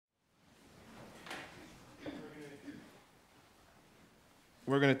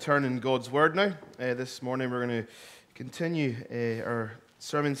We're going to turn in God's Word now. This morning we're going to continue our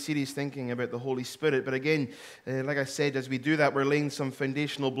sermon series thinking about the Holy Spirit. But again, like I said, as we do that, we're laying some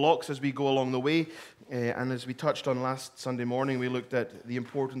foundational blocks as we go along the way. And as we touched on last Sunday morning, we looked at the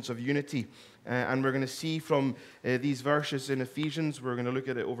importance of unity. And we're going to see from these verses in Ephesians, we're going to look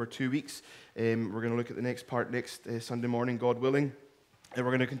at it over 2 weeks. We're going to look at the next part next Sunday morning, God willing. And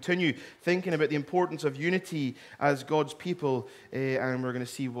we're going to continue thinking about the importance of unity as God's people, and we're going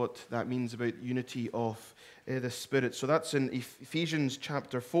to see what that means about unity of the Spirit. So that's in Ephesians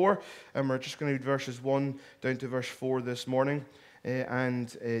chapter 4, and we're just going to read verses 1 down to verse 4 this morning.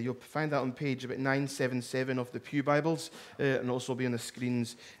 And you'll find that on page about 977 of the Pew Bibles, and also be on the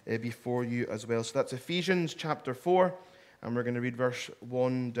screens before you as well. So that's Ephesians chapter 4, and we're going to read verse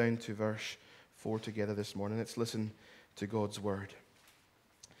 1 down to verse 4 together this morning. Let's listen to God's Word.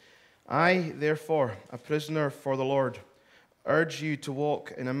 I, therefore, a prisoner for the Lord, urge you to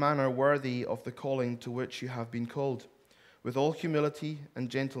walk in a manner worthy of the calling to which you have been called, with all humility and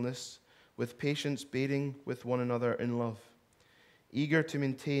gentleness, with patience bearing with one another in love, eager to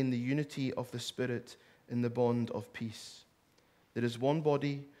maintain the unity of the Spirit in the bond of peace. There is one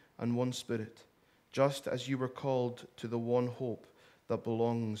body and one Spirit, just as you were called to the one hope that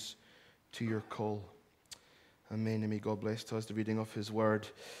belongs to your call. Amen. And may God bless to us the reading of His Word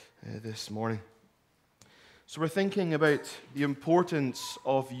this morning. So we're thinking about the importance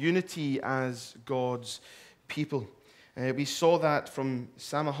of unity as God's people. We saw that from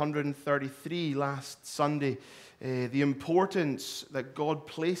Psalm 133 last Sunday, the importance that God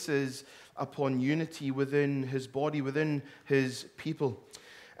places upon unity within His body, within His people.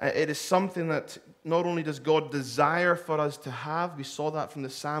 It is something that not only does God desire for us to have, we saw that from the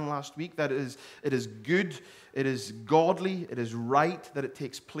Psalm last week, that it is good, it is godly, it is right that it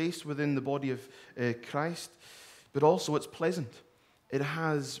takes place within the body of Christ, but also it's pleasant. It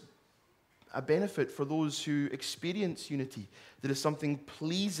has a benefit for those who experience unity. There is something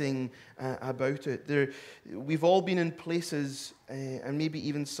pleasing about it. We've all been in places, and maybe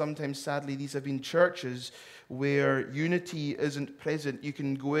even sometimes, sadly, these have been churches where unity isn't present. You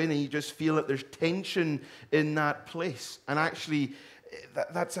can go in and you just feel that there's tension in that place. And actually,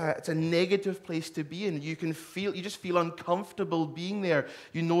 it's a negative place to be in. You just feel uncomfortable being there.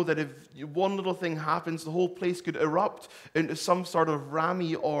 You know that if one little thing happens, the whole place could erupt into some sort of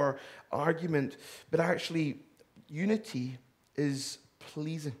rammy or argument. But actually, unity is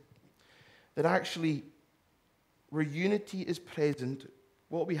pleasing. That actually, where unity is present,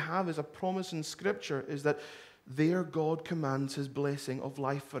 what we have is a promise in Scripture is that there God commands His blessing of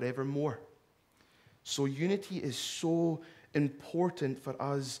life forevermore. So unity is so important for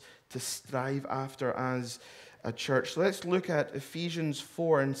us to strive after as a church. So let's look at Ephesians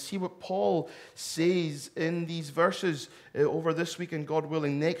 4 and see what Paul says in these verses over this week and God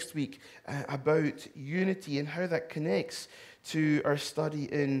willing next week about unity and how that connects to our study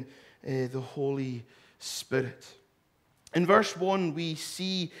in the Holy Spirit. In verse 1, we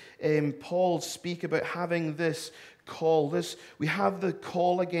see Paul speak about having this call. We have the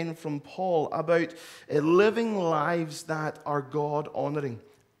call again from Paul about living lives that are God-honoring.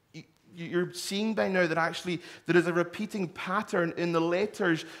 You're seeing by now that actually there is a repeating pattern in the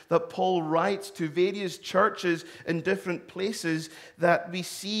letters that Paul writes to various churches in different places, that we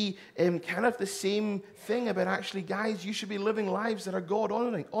see kind of the same thing about actually, guys, you should be living lives that are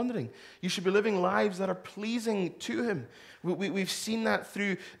God-honoring. You should be living lives that are pleasing to Him. We've seen that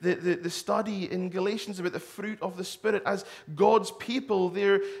through the study in Galatians about the fruit of the Spirit. As God's people,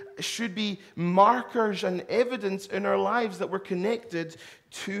 there should be markers and evidence in our lives that we're connected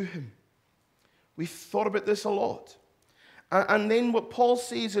to Him. We've thought about this a lot. And then what Paul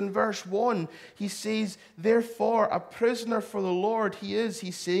says in verse 1, he says, therefore, a prisoner for the Lord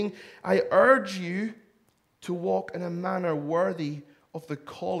he's saying, I urge you to walk in a manner worthy of the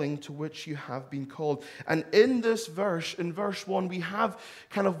calling to which you have been called. And in this verse, in verse 1, we have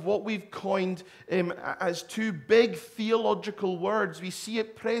kind of what we've coined as two big theological words. We see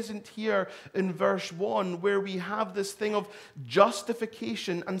it present here in verse 1, where we have this thing of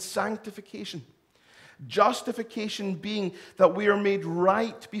justification and sanctification. Justification being that we are made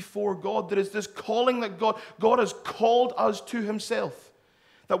right before God. There is this calling that God has called us to Himself,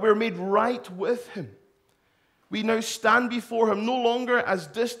 that we're made right with Him. We now stand before Him no longer as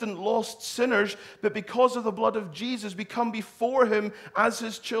distant, lost sinners, but because of the blood of Jesus, we come before Him as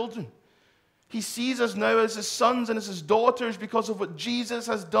His children. He sees us now as His sons and as His daughters because of what Jesus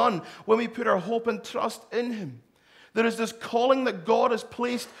has done when we put our hope and trust in Him. There is this calling that God has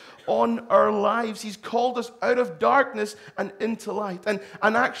placed on our lives. He's called us out of darkness and into light. And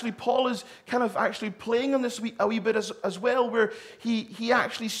actually, Paul is kind of actually playing on this a wee bit as well, where he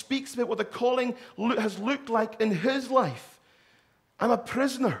actually speaks about what the calling has looked like in his life. I'm a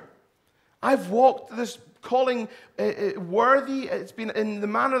prisoner. I've walked this calling worthy. It's been in the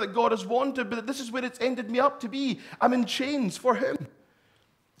manner that God has wanted, but this is where it's ended me up to be. I'm in chains for him.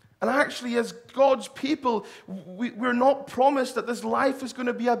 And actually, as God's people, we're not promised that this life is going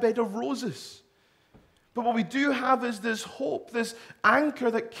to be a bed of roses. But what we do have is this hope, this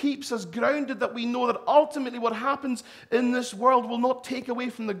anchor that keeps us grounded, that we know that ultimately what happens in this world will not take away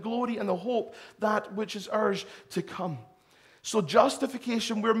from the glory and the hope that which is ours to come. So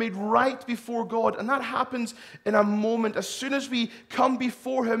justification, we're made right before God, and that happens in a moment. As soon as we come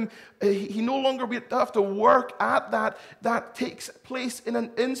before him, he no longer we have to work at that. That takes place in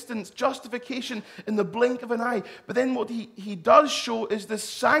an instant. Justification in the blink of an eye. But then what he does show is this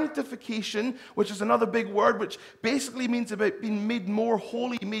sanctification, which is another big word, which basically means about being made more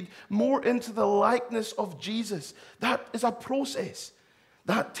holy, made more into the likeness of Jesus. That is a process.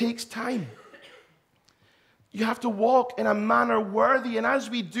 That takes time. You have to walk in a manner worthy. And as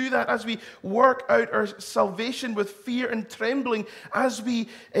we do that, as we work out our salvation with fear and trembling, as we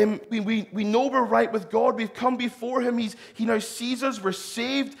know we're right with God, we've come before him, he now sees us, we're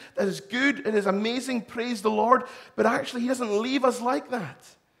saved, that is good, it is amazing, praise the Lord. But actually, he doesn't leave us like that.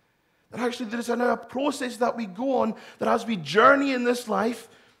 That actually there is now a process that we go on, that as we journey in this life,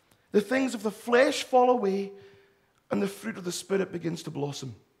 the things of the flesh fall away, and the fruit of the Spirit begins to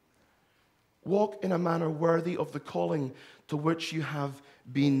blossom. Walk in a manner worthy of the calling to which you have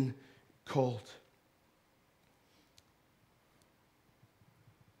been called.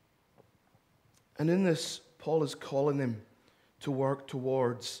 And in this, Paul is calling them to work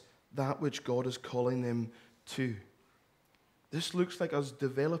towards that which God is calling them to. This looks like us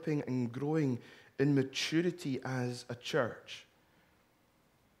developing and growing in maturity as a church.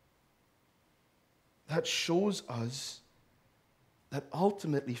 That shows us that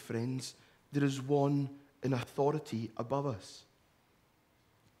ultimately, friends, there is one in authority above us.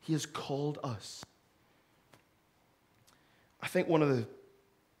 He has called us. I think one of the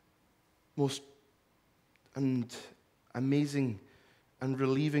most amazing and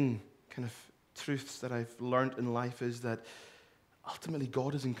relieving kind of truths that I've learned in life is that ultimately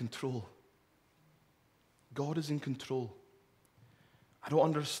God is in control. God is in control. I don't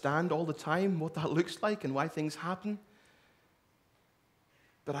understand all the time what that looks like and why things happen.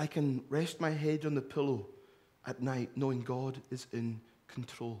 But I can rest my head on the pillow at night knowing God is in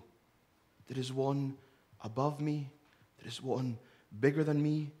control. There is one above me. There is one bigger than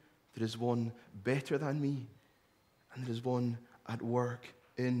me. There is one better than me. And there is one at work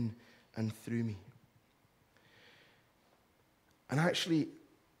in and through me. And actually,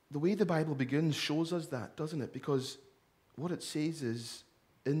 the way the Bible begins shows us that, doesn't it? Because what it says is,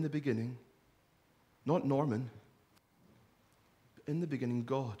 in the beginning, not Norman, in the beginning,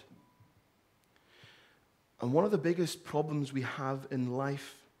 God. And one of the biggest problems we have in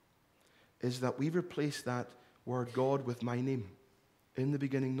life is that we've replaced that word God with my name. In the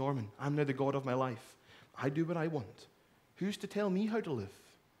beginning, Norman. I'm now the God of my life. I do what I want. Who's to tell me how to live?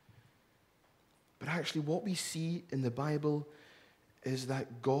 But actually, what we see in the Bible is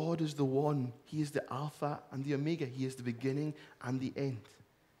that God is the one. He is the Alpha and the Omega. He is the beginning and the end.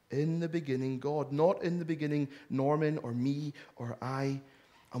 In the beginning, God. Not in the beginning, Norman or me or I.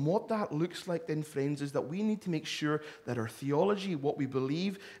 And what that looks like then, friends, is that we need to make sure that our theology, what we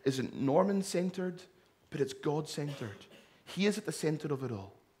believe, isn't Norman-centered, but it's God-centered. He is at the center of it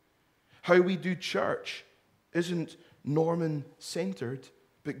all. How we do church isn't Norman-centered,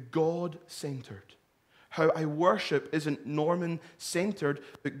 but God-centered. How I worship isn't Norman-centered,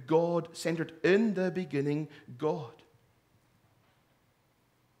 but God-centered. In the beginning, God.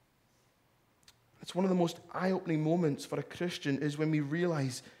 It's one of the most eye-opening moments for a Christian is when we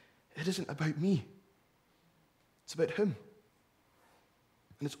realize it isn't about me. It's about him.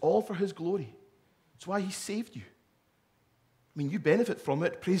 And it's all for his glory. It's why he saved you. I mean, you benefit from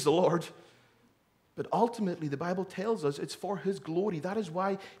it, praise the Lord. But ultimately, the Bible tells us it's for his glory. That is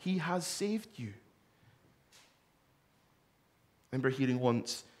why he has saved you. I remember hearing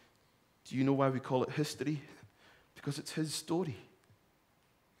once, do you know why we call it history? Because it's his story.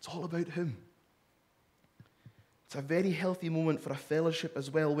 It's all about him. It's a very healthy moment for a fellowship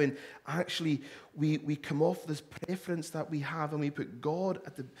as well when actually we come off this preference that we have and we put God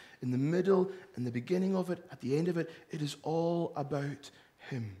in the middle, in the beginning of it, at the end of it. It is all about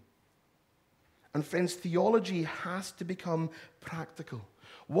him. And friends, theology has to become practical.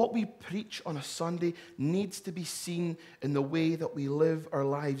 What we preach on a Sunday needs to be seen in the way that we live our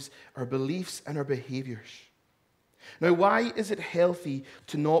lives, our beliefs, and our behaviors. Now, why is it healthy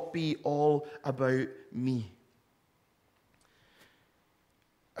to not be all about me?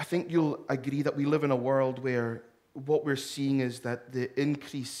 I think you'll agree that we live in a world where what we're seeing is that the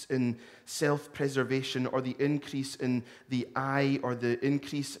increase in self-preservation, or the increase in the I, or the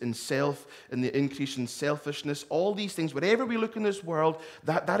increase in self, and the increase in selfishness, all these things, wherever we look in this world,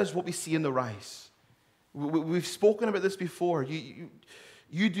 that is what we see in the rise. We've spoken about this before. You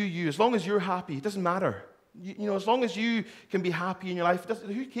do you. As long as you're happy, it doesn't matter. You know, as long as you can be happy in your life,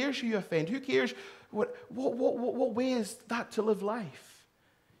 who cares who you offend? Who cares? What way is that to live life?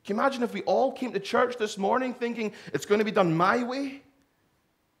 Can you imagine if we all came to church this morning thinking it's going to be done my way?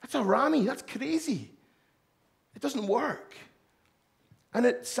 That's a rammy. That's crazy. It doesn't work. And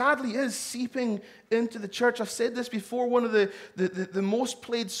it sadly is seeping into the church. I've said this before. One of the most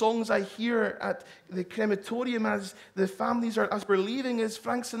played songs I hear at the crematorium as the families are, as we're leaving, is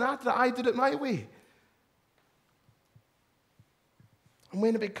Frank Sinatra, I Did It My Way. And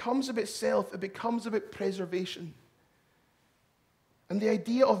when it becomes about self, it becomes about preservation. And the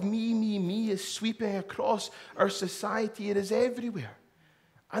idea of me is sweeping across our society. It is everywhere.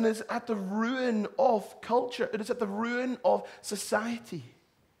 And is at the ruin of culture. It is at the ruin of society.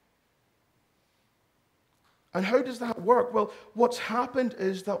 And how does that work? Well, what's happened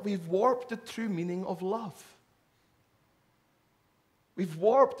is that we've warped the true meaning of love. We've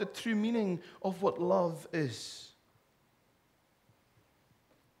warped the true meaning of what love is.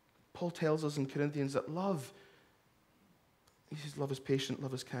 Paul tells us in Corinthians that love, he says, love is patient,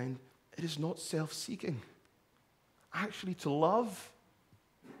 love is kind. It is not self-seeking. Actually, to love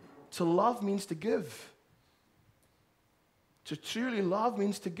means to give. To truly love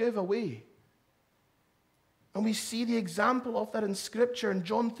means to give away. And we see the example of that in Scripture in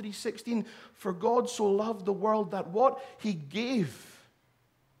John 3:16. For God so loved the world that what? He gave.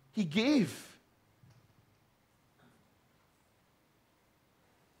 He gave.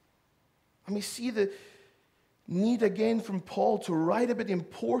 And we see the need again from Paul to write about the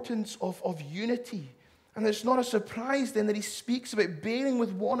importance of unity. And it's not a surprise then that he speaks about bearing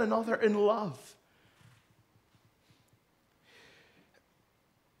with one another in love.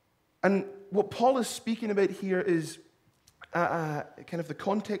 And what Paul is speaking about here is kind of the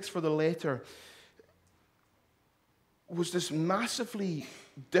context for the letter was this massively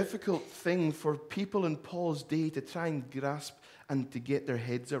difficult thing for people in Paul's day to try and grasp and to get their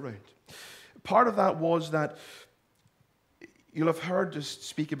heads around. Part of that was that you'll have heard us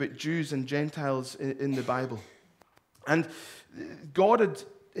speak about Jews and Gentiles in the Bible. And God had,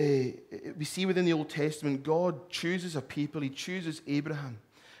 we see within the Old Testament, God chooses a people. He chooses Abraham.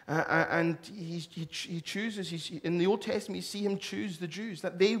 And he chooses, in the Old Testament, you see him choose the Jews,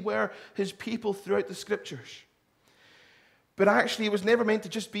 that they were his people throughout the Scriptures. But actually, it was never meant to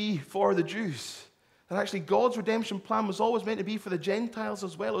just be for the Jews. And actually, God's redemption plan was always meant to be for the Gentiles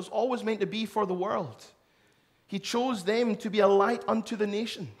as well. It was always meant to be for the world. He chose them to be a light unto the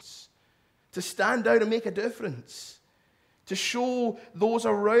nations, to stand out and make a difference, to show those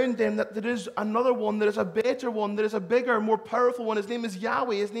around them that there is another one, there is a better one, there is a bigger, more powerful one. His name is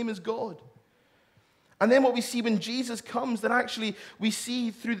Yahweh, his name is God. And then what we see when Jesus comes, that actually we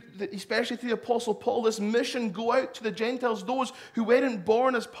see, especially through the Apostle Paul, this mission go out to the Gentiles, those who weren't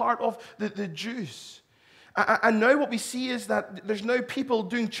born as part of the Jews. And now what we see is that there's now people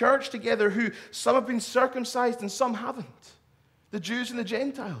doing church together who some have been circumcised and some haven't. The Jews and the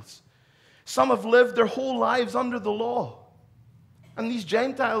Gentiles. Some have lived their whole lives under the law. And these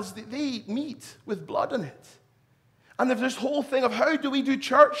Gentiles, they meet with blood in it. And there's this whole thing of how do we do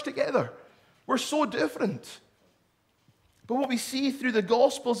church together? We're so different. But what we see through the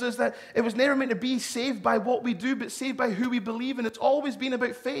Gospels is that it was never meant to be saved by what we do, but saved by who we believe in. It's always been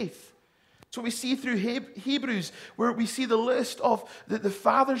about faith. So we see through Hebrews, where we see the list of the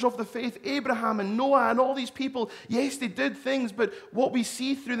fathers of the faith, Abraham and Noah and all these people. Yes, they did things, but what we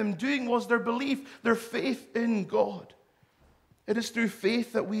see through them doing was their belief, their faith in God. It is through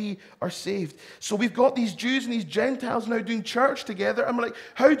faith that we are saved. So we've got these Jews and these Gentiles now doing church together. And we're like,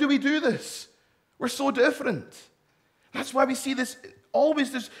 how do we do this? We're so different. That's why we see this,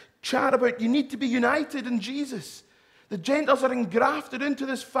 always this chat about you need to be united in Jesus. The Gentiles are engrafted into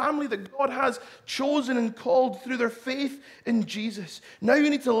this family that God has chosen and called through their faith in Jesus. Now you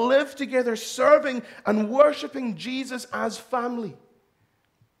need to live together, serving and worshiping Jesus as family.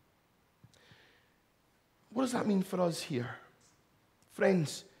 What does that mean for us here?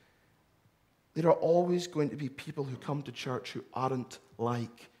 Friends, there are always going to be people who come to church who aren't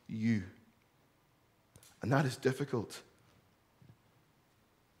like you. And that is difficult.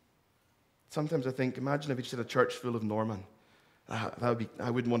 Sometimes I think, imagine if we just had a church full of Norman. I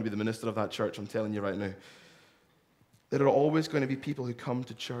wouldn't want to be the minister of that church, I'm telling you right now. There are always going to be people who come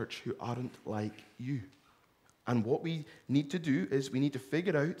to church who aren't like you. And what we need to do is we need to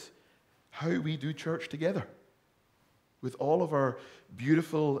figure out how we do church together with all of our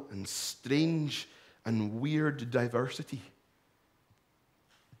beautiful and strange and weird diversity.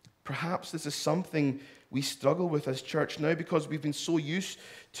 Perhaps this is something we struggle with as church now because we've been so used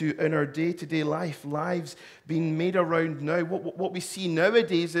to, in our day-to-day lives being made around now. What we see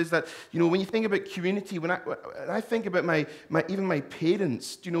nowadays is that, when you think about community, when I think about even my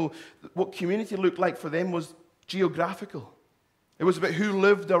parents, what community looked like for them was geographical. It was about who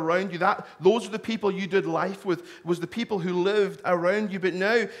lived around you. Those are the people you did life with, was the people who lived around you. But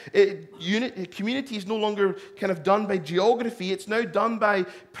now, community is no longer kind of done by geography. It's now done by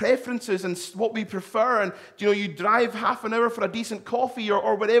preferences and what we prefer. And, you drive half an hour for a decent coffee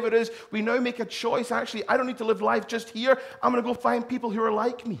or whatever it is. We now make a choice. Actually, I don't need to live life just here. I'm going to go find people who are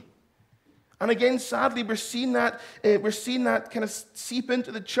like me. And again, sadly, we're seeing that kind of seep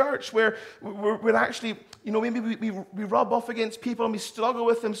into the church where we're actually, maybe we rub off against people and we struggle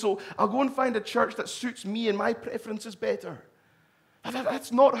with them. So I'll go and find a church that suits me and my preferences better.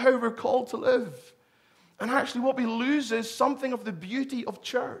 That's not how we're called to live. And actually what we lose is something of the beauty of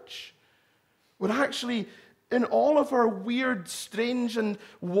church. We're actually, in all of our weird, strange, and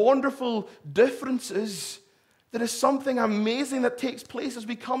wonderful differences, there is something amazing that takes place as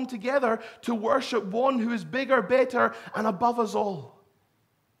we come together to worship one who is bigger, better, and above us all.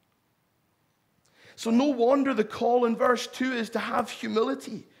 So no wonder the call in verse 2 is to have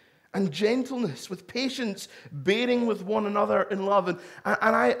humility and gentleness, with patience, bearing with one another in love. And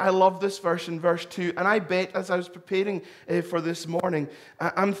I love this verse in verse 2. And I bet as I was preparing for this morning,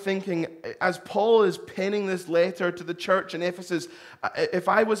 I'm thinking, as Paul is penning this letter to the church in Ephesus, if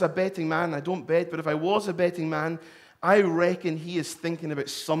I was a betting man, I don't bet, but if I was a betting man, I reckon he is thinking about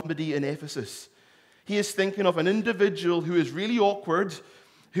somebody in Ephesus. He is thinking of an individual who is really awkward,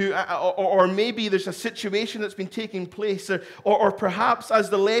 or maybe there's a situation that's been taking place, or perhaps as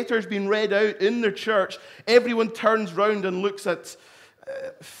the letter's been read out in their church, everyone turns round and looks at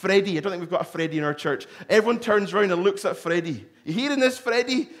Freddie. I don't think we've got a Freddie in our church. Everyone turns round and looks at Freddie. You hearing this,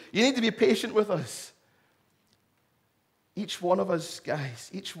 Freddie? You need to be patient with us. Each one of us, guys,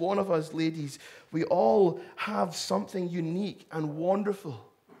 each one of us, ladies, we all have something unique and wonderful.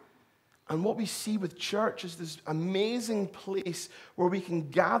 And what we see with church is this amazing place where we can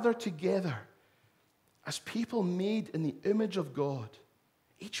gather together as people made in the image of God.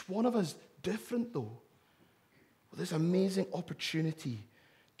 Each one of us different, though. With this amazing opportunity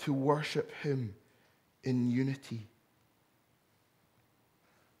to worship Him in unity.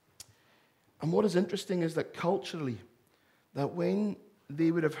 And what is interesting is that culturally, that when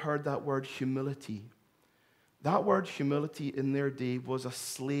they would have heard that word humility in their day was a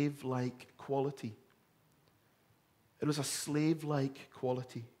slave-like quality. It was a slave-like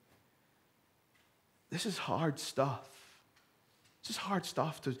quality. This is hard stuff. This is hard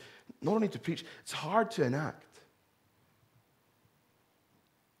stuff to not only to preach, it's hard to enact.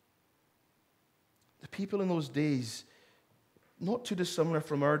 The people in those days, not too dissimilar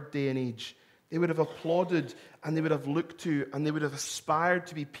from our day and age, they would have applauded and they would have looked to and they would have aspired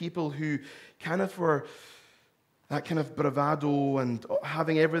to be people who kind of were that kind of bravado and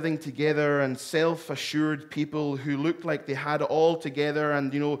having everything together and self-assured people who looked like they had it all together.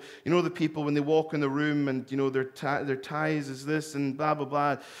 And, you know the people when they walk in the room and, their ties is this and blah, blah,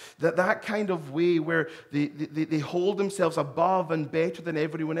 blah. That kind of way where they hold themselves above and better than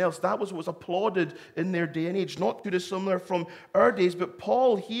everyone else. That was what was applauded in their day and age. Not too dissimilar from our days. But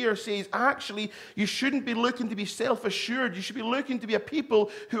Paul here says, actually, you shouldn't be looking to be self-assured. You should be looking to be a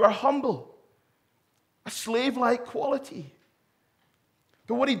people who are humble. A slave-like quality.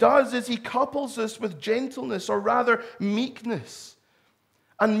 But what he does is he couples this with gentleness, or rather meekness.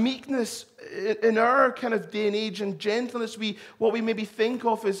 And meekness, in our kind of day and age, and gentleness, what we maybe think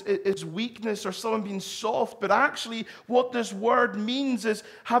of is weakness or someone being soft. But actually, what this word means is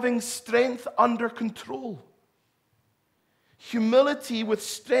having strength under control. Humility with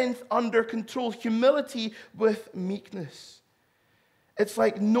strength under control. Humility with meekness. It's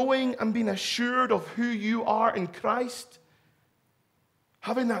like knowing and being assured of who you are in Christ.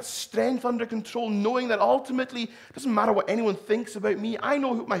 Having that strength under control, knowing that ultimately, it doesn't matter what anyone thinks about me. I know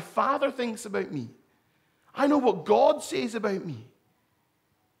what my Father thinks about me. I know what God says about me.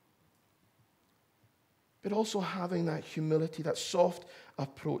 But also having that humility, that soft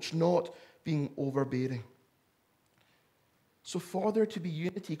approach, not being overbearing. So for there to be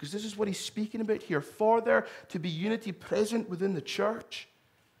unity, because this is what he's speaking about here, for there to be unity present within the church,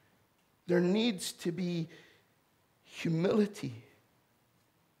 there needs to be humility.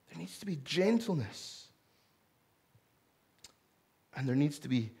 There needs to be gentleness. And there needs to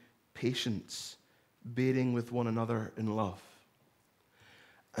be patience, bearing with one another in love.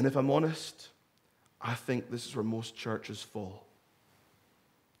 And if I'm honest, I think this is where most churches fall.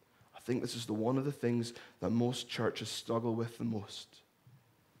 I think this is one of the things that most churches struggle with the most.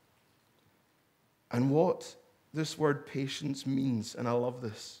 And what this word patience means, and I love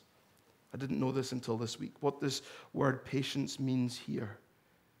this, I didn't know this until this week, what this word patience means here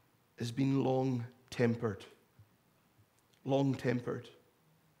is being long-tempered. Long-tempered.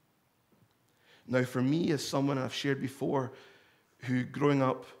 Now, for me, as someone I've shared before, who growing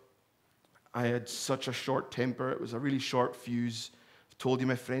up, I had such a short temper. It was a really short fuse. I've told you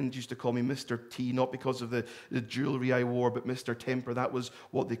my friends used to call me Mr. T, not because of the jewelry I wore, but Mr. Temper. That was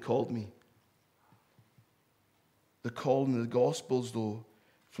what they called me. The call in the Gospels, though,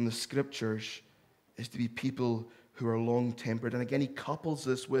 from the Scriptures, is to be people who are long-tempered. And again, he couples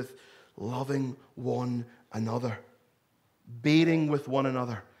this with loving one another, bearing with one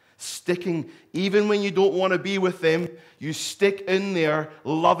another, sticking, even when you don't want to be with them, you stick in there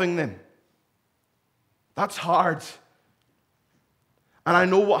loving them. That's hard. And I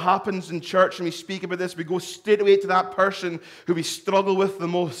know what happens in church when we speak about this. We go straight away to that person who we struggle with the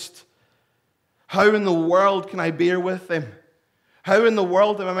most. How in the world can I bear with them? How in the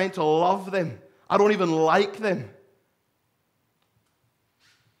world am I meant to love them? I don't even like them.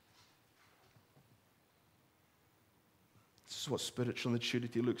 This is what spiritual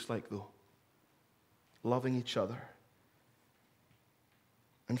maturity looks like, though. Loving each other.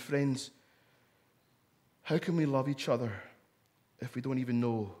 And friends, how can we love each other if we don't even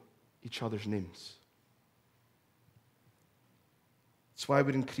know each other's names? That's why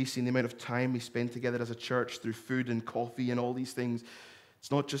we're increasing the amount of time we spend together as a church through food and coffee and all these things.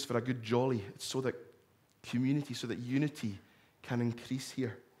 It's not just for a good jolly. It's so that community, so that unity can increase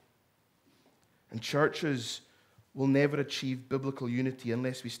here. And churches will never achieve biblical unity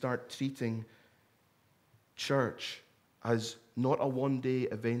unless we start treating church as not a one-day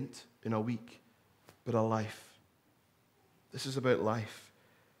event in a week, but a life. This is about life.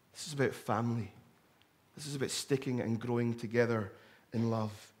 This is about family. This is about sticking and growing together in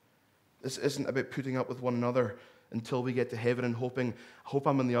love. This isn't about putting up with one another until we get to heaven and hope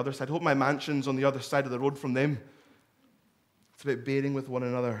I'm on the other side. Hope my mansion's on the other side of the road from them. It's about bearing with one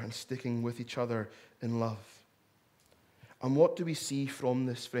another and sticking with each other in love. And what do we see from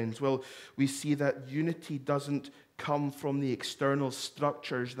this, friends? Well, we see that unity doesn't come from the external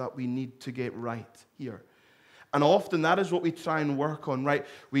structures that we need to get right here. And often that is what we try and work on, right?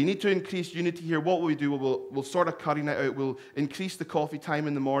 We need to increase unity here. What will we do? We'll sort of cutting it out. We'll increase the coffee time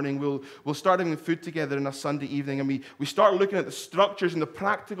in the morning. We'll start having food together on a Sunday evening. And we start looking at the structures and the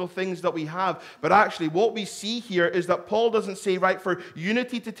practical things that we have. But actually what we see here is that Paul doesn't say, right, for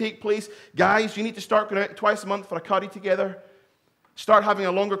unity to take place, guys, you need to start going out twice a month for a curry together. Start having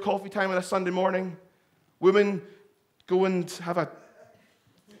a longer coffee time on a Sunday morning. Women, go and have a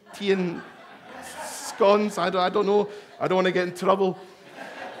tea and scones. I don't know. I don't want to get in trouble.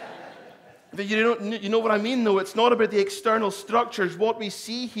 But you know what I mean, though? It's not about the external structures. What we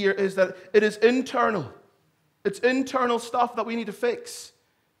see here is that it is internal. It's internal stuff that we need to fix.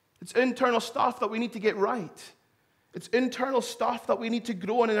 It's internal stuff that we need to get right. It's internal stuff that we need to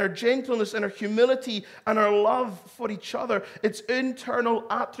grow in our gentleness and our humility and our love for each other. It's internal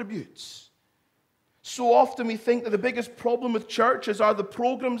attributes. So often we think that the biggest problem with churches are the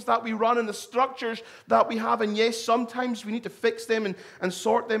programs that we run and the structures that we have. And yes, sometimes we need to fix them and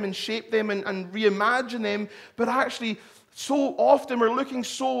sort them and shape them and reimagine them. But actually, so often we're looking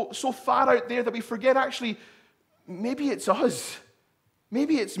so far out there that we forget actually, maybe it's us.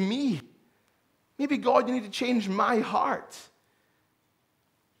 Maybe it's me. Maybe, God, you need to change my heart.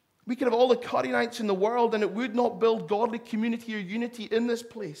 We could have all the curry nights in the world and it would not build godly community or unity in this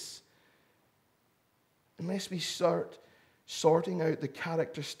place unless we start sorting out the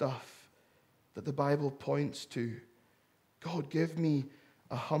character stuff that the Bible points to. God, give me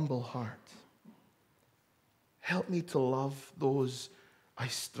a humble heart. Help me to love those I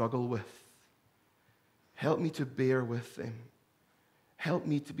struggle with. Help me to bear with them. Help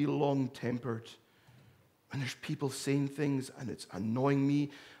me to be long-tempered. When there's people saying things and it's annoying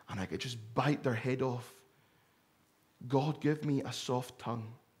me and I could just bite their head off. God, give me a soft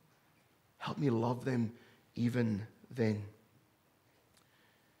tongue. Help me love them even then.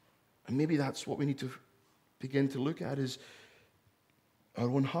 And maybe that's what we need to begin to look at is our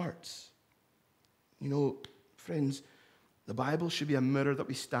own hearts. You know, friends, The Bible should be a mirror that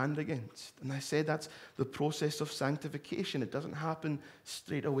we stand against. And I said that's the process of sanctification. It doesn't happen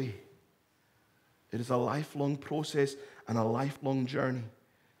straight away. It is a lifelong process and a lifelong journey.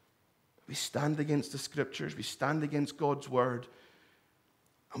 We stand against the Scriptures. We stand against God's Word.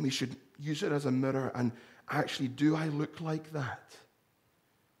 And we should use it as a mirror. And actually, do I look like that?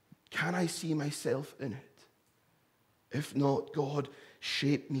 Can I see myself in it? If not, God,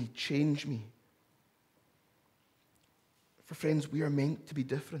 shape me, change me. For friends, we are meant to be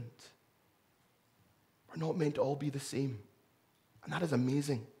different. We're not meant to all be the same. And that is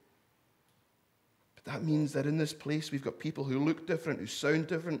amazing. But that means that in this place, we've got people who look different, who sound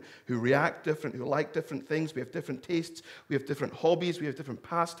different, who react different, who like different things. We have different tastes. We have different hobbies. We have different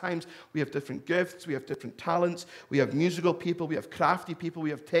pastimes. We have different gifts. We have different talents. We have musical people. We have crafty people.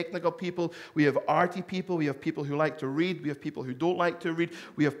 We have technical people. We have arty people. We have people who like to read. We have people who don't like to read.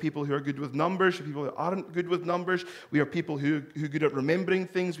 We have people who are good with numbers. We have people who aren't good with numbers. We have people who are good at remembering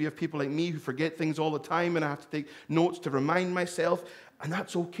things. We have people like me who forget things all the time, and I have to take notes to remind myself. And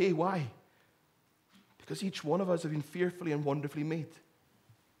that's okay. Why? Because each one of us have been fearfully and wonderfully made.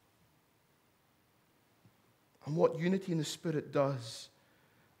 And what unity in the Spirit does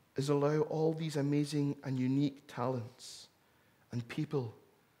is allow all these amazing and unique talents and people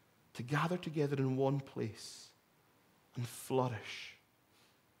to gather together in one place and flourish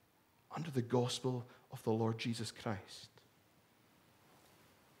under the gospel of the Lord Jesus Christ.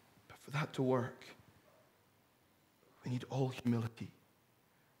 But for that to work, we need all humility.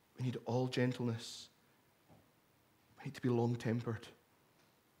 We need all gentleness. We need to be long-tempered.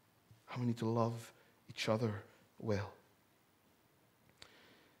 And we need to love each other well.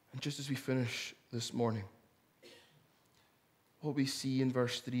 And just as we finish this morning, what we see in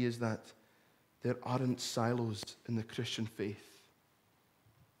verse 3 is that there aren't silos in the Christian faith.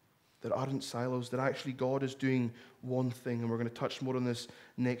 There aren't silos. That actually God is doing one thing, and we're going to touch more on this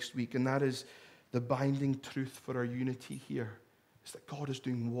next week, and that is the binding truth for our unity here, is that God is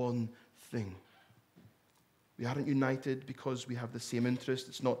doing one thing. We aren't united because we have the same interest.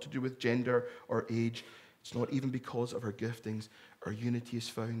 It's not to do with gender or age. It's not even because of our giftings. Our unity is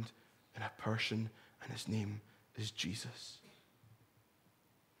found in a person, and his name is Jesus.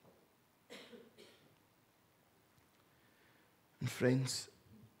 And friends,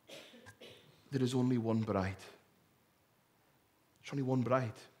 there is only one bride. There's only one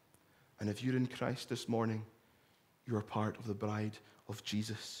bride. And if you're in Christ this morning, you are part of the bride of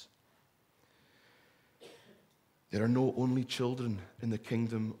Jesus. There are no only children in the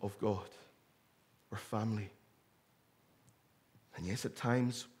kingdom of God. We're family. And yes, at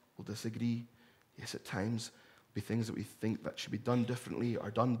times we'll disagree. Yes, at times there'll be things that we think that should be done differently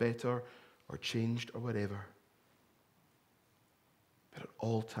or done better or changed or whatever. But at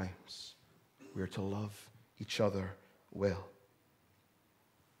all times, we are to love each other well.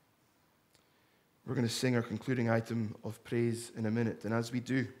 We're going to sing our concluding item of praise in a minute. And as we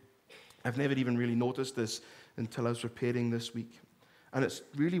do, I've never even really noticed this until I was preparing this week. And it's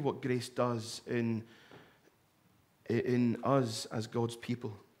really what grace does in us as God's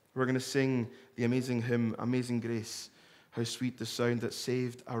people. We're going to sing the amazing hymn, Amazing Grace. How sweet the sound that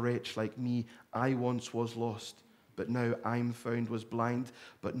saved a wretch like me. I once was lost, but now I'm found, was blind,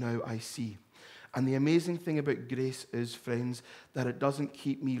 but now I see. And the amazing thing about grace is, friends, that it doesn't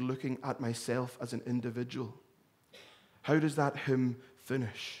keep me looking at myself as an individual. How does that hymn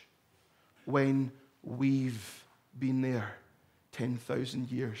finish? When we've been there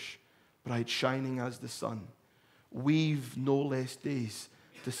 10,000 years, bright shining as the sun, we've no less days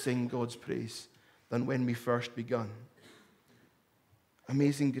to sing God's praise than when we first begun.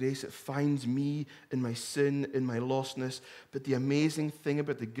 Amazing grace, it finds me in my sin, in my lostness. But the amazing thing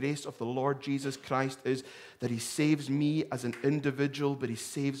about the grace of the Lord Jesus Christ is that he saves me as an individual, but he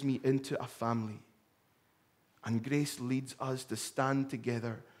saves me into a family. And grace leads us to stand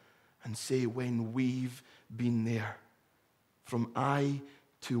together and say, when we've been there, from I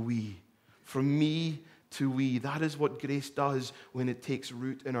to we, from me to we. That is what grace does when it takes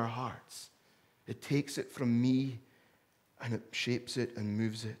root in our hearts. It takes it from me and it shapes it and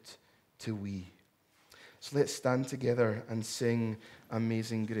moves it to we. So let's stand together and sing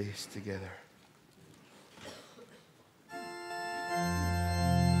Amazing Grace together.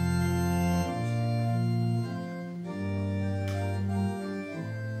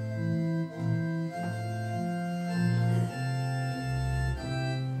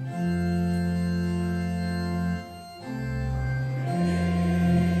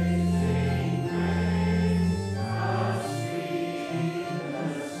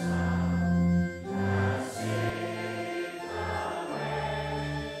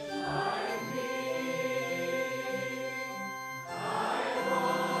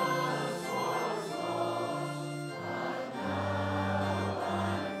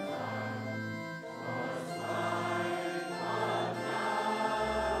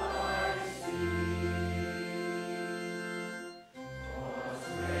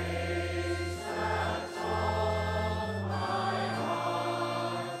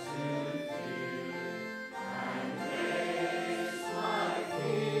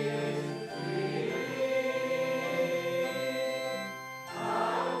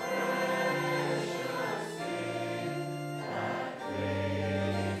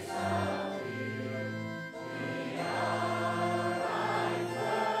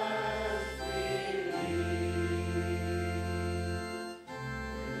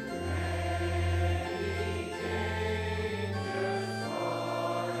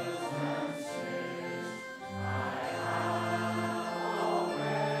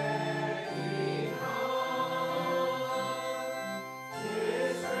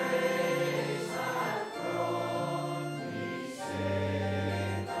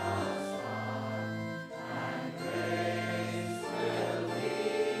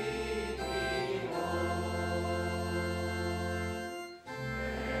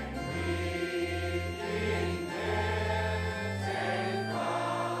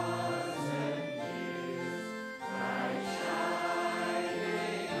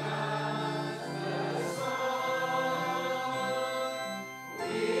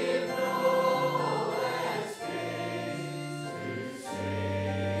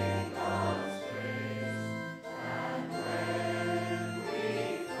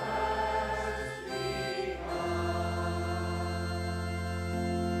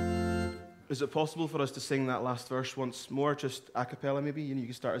 Is it possible for us to sing that last verse once more, just a cappella maybe? You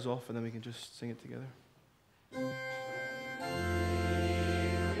can start us off and then we can just sing it together.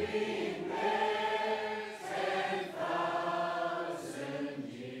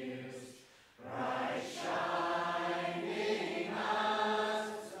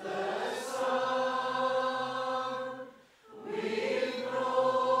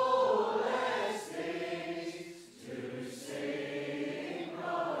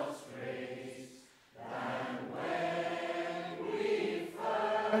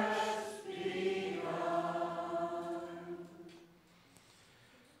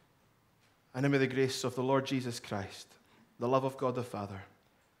 And now may the grace of the Lord Jesus Christ, the love of God the Father,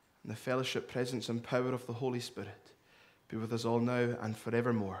 and the fellowship, presence, and power of the Holy Spirit be with us all now and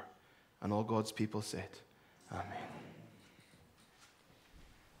forevermore. And all God's people said, Amen.